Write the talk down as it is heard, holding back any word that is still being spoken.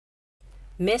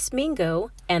Miss Mingo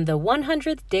and the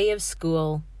 100th Day of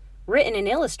School, written and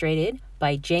illustrated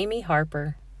by Jamie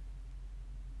Harper.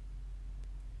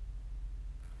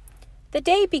 The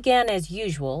day began as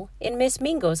usual in Miss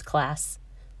Mingo's class,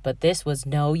 but this was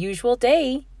no usual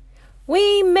day.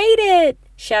 "We made it!"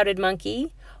 shouted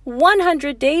Monkey.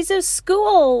 100 days of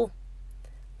school!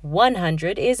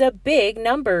 100 is a big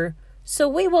number, so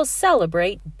we will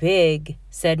celebrate big,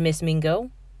 said Miss Mingo.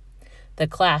 The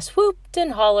class whooped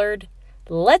and hollered.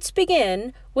 "Let's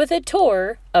begin with a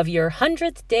tour of your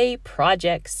 100th day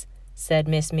projects," said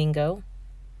Miss Mingo.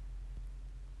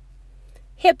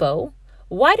 "Hippo,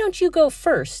 why don't you go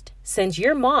first, since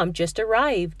your mom just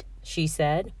arrived?" she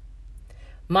said.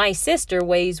 "My sister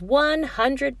weighs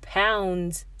 100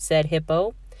 pounds, said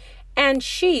Hippo, "and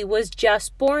she was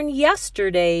just born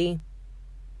yesterday."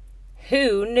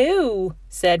 "Who knew?"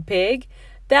 said Pig.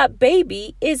 "That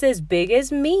baby is as big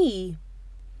as me."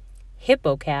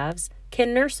 Hippo calves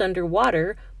can nurse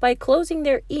underwater by closing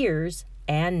their ears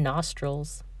and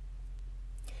nostrils.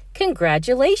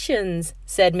 "Congratulations,"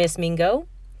 said Miss Mingo.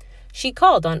 She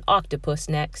called on Octopus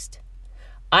next.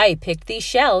 "I picked these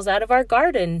shells out of our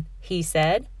garden," he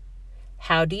said.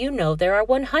 "How do you know there are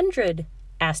 100?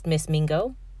 asked Miss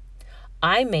Mingo.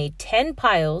 "I made 10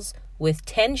 piles with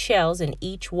 10 shells in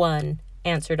each one,"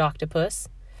 answered Octopus.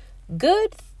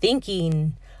 "Good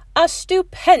thinking! A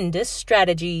stupendous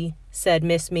strategy," said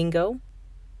Miss Mingo.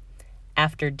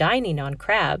 After dining on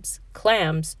crabs,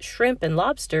 clams, shrimp, and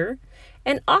lobster,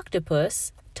 an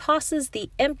octopus tosses the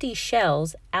empty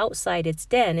shells outside its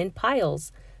den in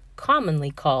piles, commonly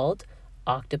called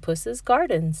octopus's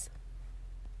gardens.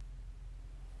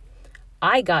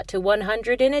 "I got to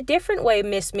 100 in a different way,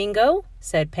 Miss Mingo,"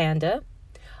 said Panda.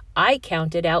 "I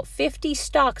counted out 50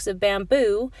 stalks of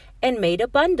bamboo and made a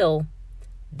bundle.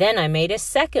 Then I made a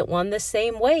second one the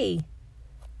same way."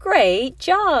 "Great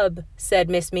job," said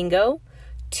Miss Mingo.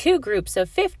 2 groups of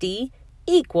 50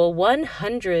 equal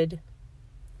 100.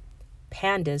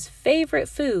 Panda's favorite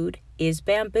food is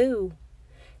bamboo.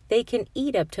 They can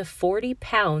eat up to 40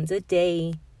 pounds a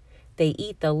day. They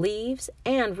eat the leaves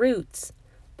and roots,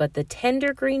 but the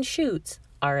tender green shoots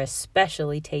are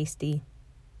especially tasty.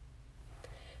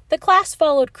 The class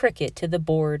followed Cricket to the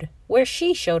board, where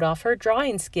she showed off her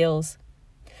drawing skills.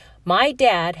 "My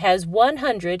dad has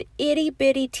 100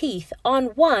 itty-bitty teeth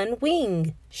on one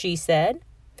wing," she said.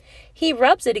 "He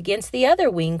rubs it against the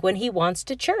other wing when he wants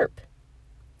to chirp."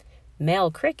 Male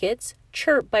crickets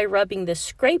chirp by rubbing the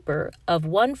scraper of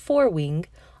one forewing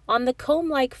on the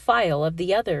comb-like file of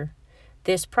the other.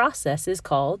 This process is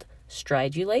called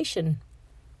stridulation.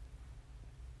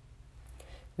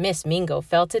 Miss Mingo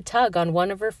felt a tug on one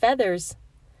of her feathers.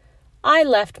 "I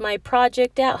left my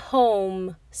project at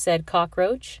home," said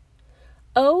Cockroach.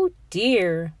 "Oh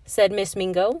dear," said Miss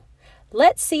Mingo.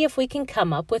 "Let's see if we can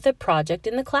come up with a project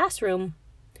in the classroom.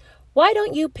 Why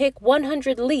don't you pick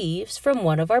 100 leaves from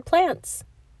one of our plants?"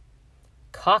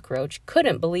 Cockroach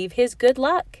couldn't believe his good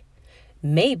luck.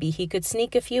 Maybe he could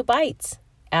sneak a few bites.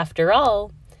 After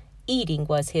all, eating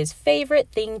was his favorite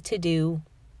thing to do.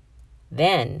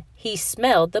 Then he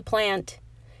smelled the plant.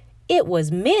 It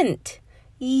was mint.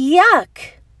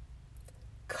 Yuck!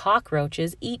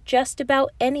 Cockroaches eat just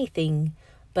about anything,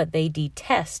 but they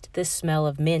detest the smell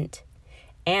of mint,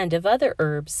 and of other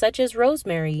herbs such as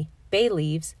rosemary, bay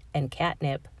leaves, and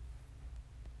catnip.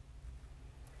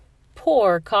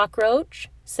 "Poor Cockroach,"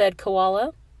 said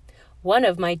Koala. "One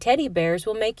of my teddy bears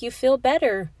will make you feel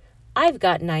better. I've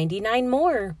got 99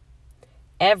 more.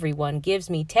 Everyone gives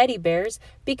me teddy bears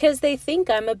because they think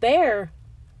I'm a bear.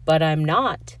 But I'm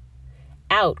not."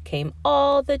 Out came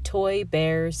all the toy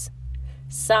bears.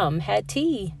 Some had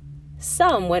tea.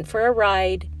 Some went for a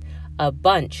ride. A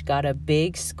bunch got a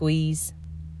big squeeze.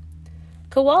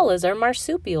 Koalas are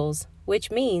marsupials, which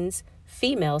means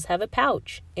females have a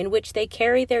pouch in which they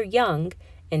carry their young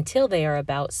until they are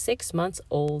about 6 months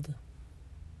old.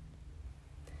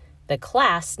 The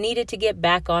class needed to get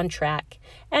back on track,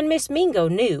 and Miss Mingo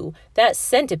knew that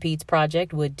Centipede's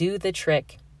project would do the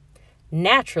trick.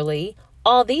 "Naturally,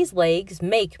 all these legs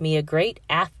make me a great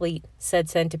athlete," said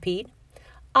Centipede.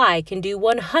 "I can do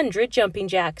 100 jumping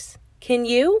jacks. Can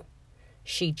you?"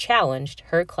 She challenged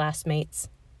her classmates.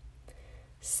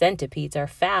 Centipedes are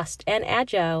fast and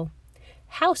agile.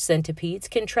 House centipedes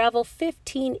can travel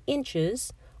 15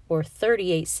 inches or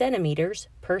 38 centimeters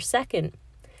per second.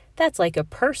 That's like a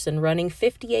person running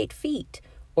 58 feet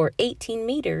or 18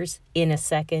 meters in a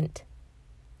second.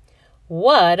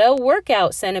 "What a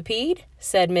workout, Centipede,"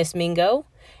 said Miss Mingo.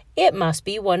 "It must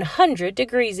be 100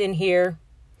 degrees in here."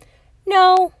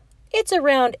 "No, it's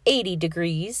around 80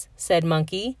 degrees, said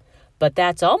Monkey, "but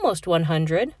that's almost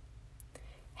 100.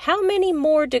 How many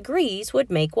more degrees would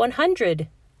make 100?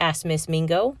 Asked Miss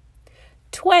Mingo.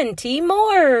 20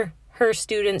 more, her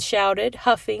students shouted,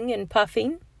 huffing and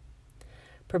puffing.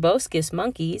 Proboscis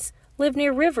monkeys live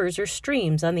near rivers or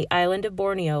streams on the island of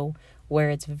Borneo,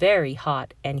 where it's very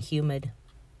hot and humid.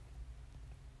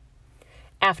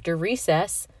 After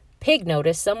recess, Pig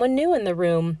noticed someone new in the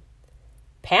room.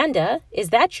 Panda, is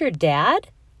that your dad?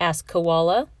 Asked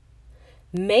Koala.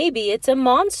 Maybe it's a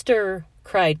monster,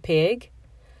 cried Pig.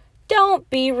 Don't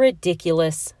be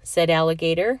ridiculous, said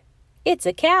Alligator. It's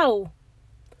a cow.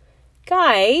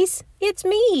 Guys, it's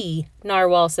me,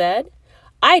 Narwhal said.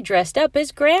 I dressed up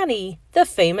as Granny, the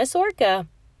famous orca.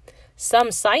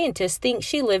 Some scientists think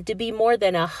she lived to be more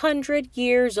than 100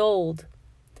 years old.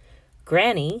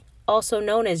 Granny, also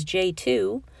known as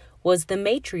J2, was the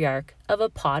matriarch of a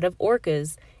pod of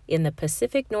orcas in the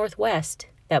Pacific Northwest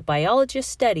that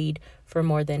biologists studied for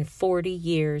more than 40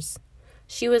 years.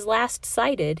 She was last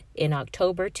sighted in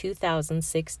October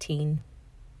 2016.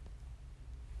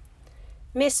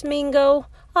 Miss Mingo,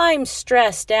 I'm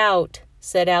stressed out,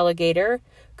 said Alligator.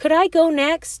 Could I go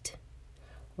next?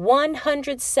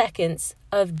 100 seconds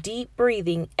of deep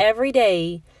breathing every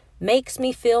day makes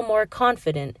me feel more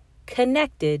confident,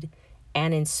 connected,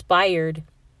 and inspired.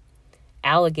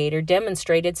 Alligator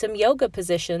demonstrated some yoga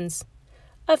positions.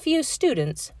 A few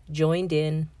students joined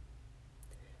in.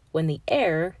 When the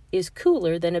air is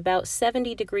cooler than about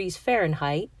 70 degrees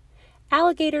Fahrenheit,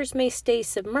 alligators may stay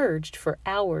submerged for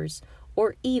hours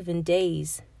or even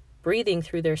days, breathing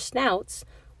through their snouts,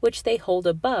 which they hold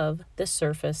above the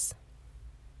surface.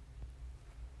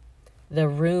 The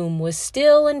room was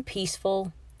still and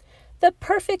peaceful. The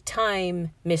perfect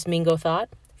time, Miss Mingo thought,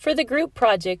 for the group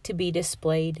project to be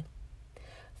displayed.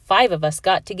 5 of us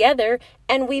got together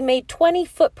and we made 20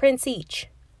 footprints each,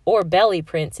 or belly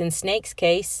prints in Snake's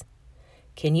case.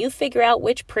 Can you figure out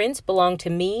which prints belong to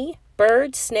me,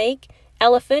 bird, snake,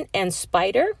 elephant, and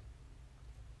spider?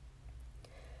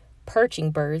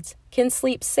 Perching birds can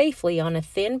sleep safely on a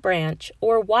thin branch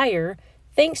or wire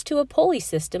thanks to a pulley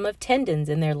system of tendons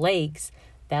in their legs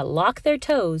that lock their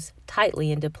toes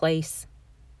tightly into place.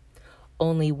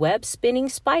 Only web-spinning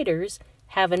spiders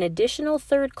have an additional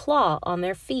third claw on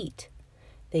their feet.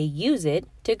 They use it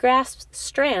to grasp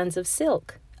strands of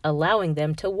silk, allowing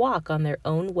them to walk on their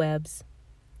own webs.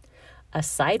 A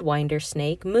sidewinder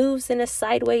snake moves in a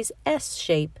sideways S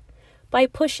shape by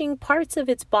pushing parts of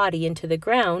its body into the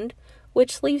ground,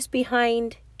 which leaves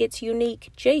behind its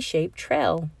unique J-shaped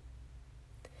trail.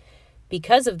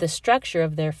 Because of the structure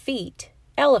of their feet,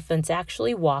 elephants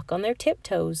actually walk on their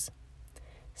tiptoes.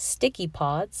 Sticky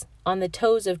pods on the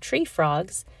toes of tree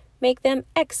frogs make them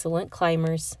excellent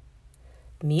climbers.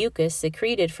 Mucus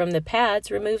secreted from the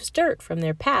pads removes dirt from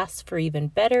their paths for even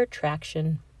better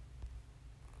traction.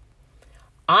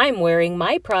 I'm wearing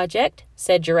my project,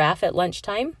 said Giraffe at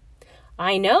lunchtime.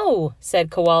 I know,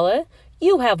 said Koala.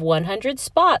 You have 100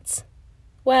 spots.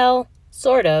 Well,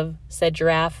 sort of, said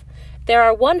Giraffe. There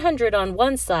are 100 on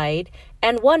one side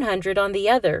and 100 on the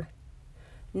other.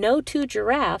 No 2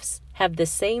 giraffes have the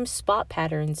same spot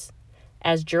patterns.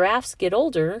 As giraffes get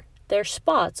older, their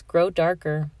spots grow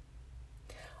darker.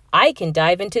 I can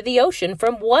dive into the ocean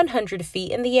from 100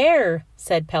 feet in the air,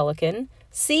 said Pelican.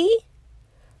 See?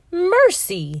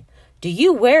 Mercy! Do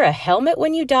you wear a helmet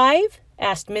when you dive?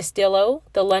 Asked Miss Dillo,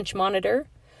 the lunch monitor.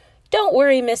 Don't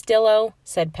worry, Miss Dillo,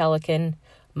 said Pelican.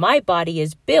 My body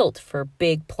is built for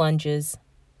big plunges.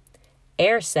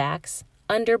 Air sacs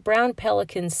under brown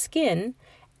pelican's skin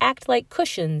act like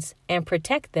cushions and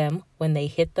protect them when they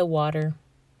hit the water.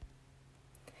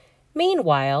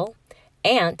 Meanwhile,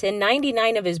 Ant and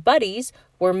 99 of his buddies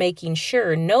were making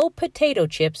sure no potato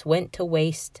chips went to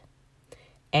waste.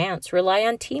 Ants rely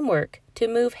on teamwork to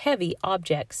move heavy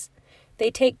objects. They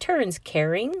take turns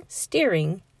carrying,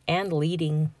 steering, and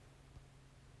leading.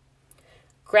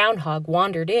 Groundhog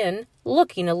wandered in,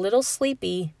 looking a little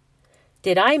sleepy.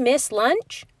 Did I miss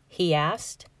lunch? He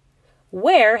asked.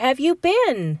 Where have you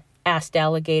been? Asked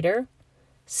Alligator.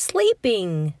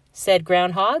 Sleeping, said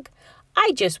Groundhog.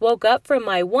 I just woke up from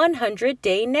my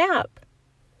 100-day nap.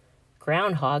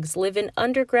 Groundhogs live in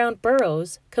underground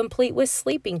burrows complete with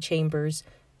sleeping chambers,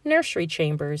 nursery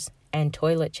chambers, and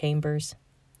toilet chambers.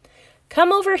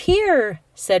 Come over here,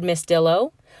 said Miss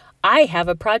Dillo. I have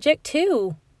a project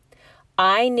too.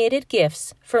 I knitted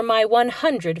gifts for my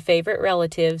 100 favorite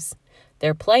relatives.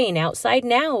 They're playing outside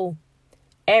now.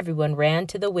 Everyone ran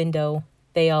to the window.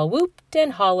 They all whooped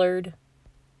and hollered.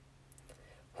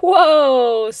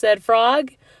 Whoa, said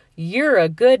Frog. You're a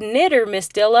good knitter, Miss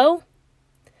Dillo.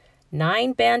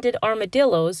 9-banded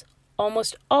armadillos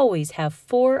almost always have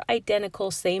 4 identical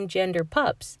same-gender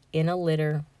pups in a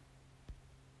litter.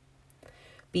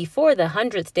 Before the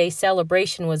 100th day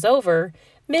celebration was over,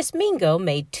 Miss Mingo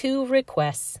made 2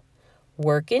 requests.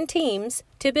 Work in teams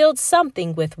to build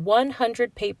something with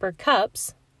 100 paper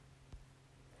cups,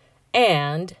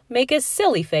 and make a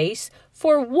silly face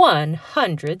for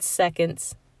 100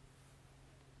 seconds.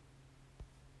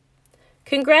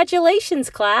 "Congratulations,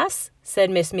 class," said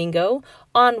Miss Mingo,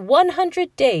 "on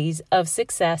 100 days of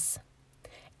success."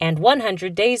 "And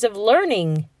 100 days of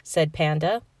learning," said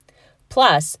Panda.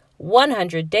 "Plus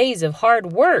 100 days of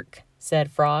hard work," said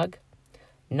Frog.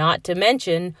 "Not to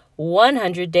mention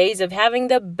 100 days of having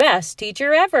the best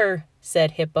teacher ever,"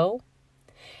 said Hippo.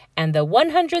 And the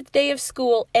 100th day of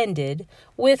school ended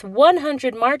with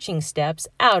 100 marching steps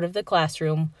out of the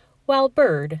classroom while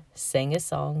Bird sang a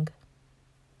song.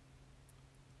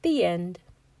 The end.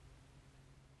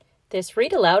 This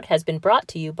Read Aloud has been brought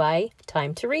to you by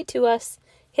Time to Read to Us.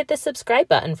 Hit the subscribe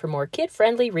button for more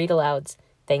kid-friendly read-alouds.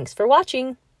 Thanks for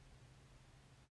watching.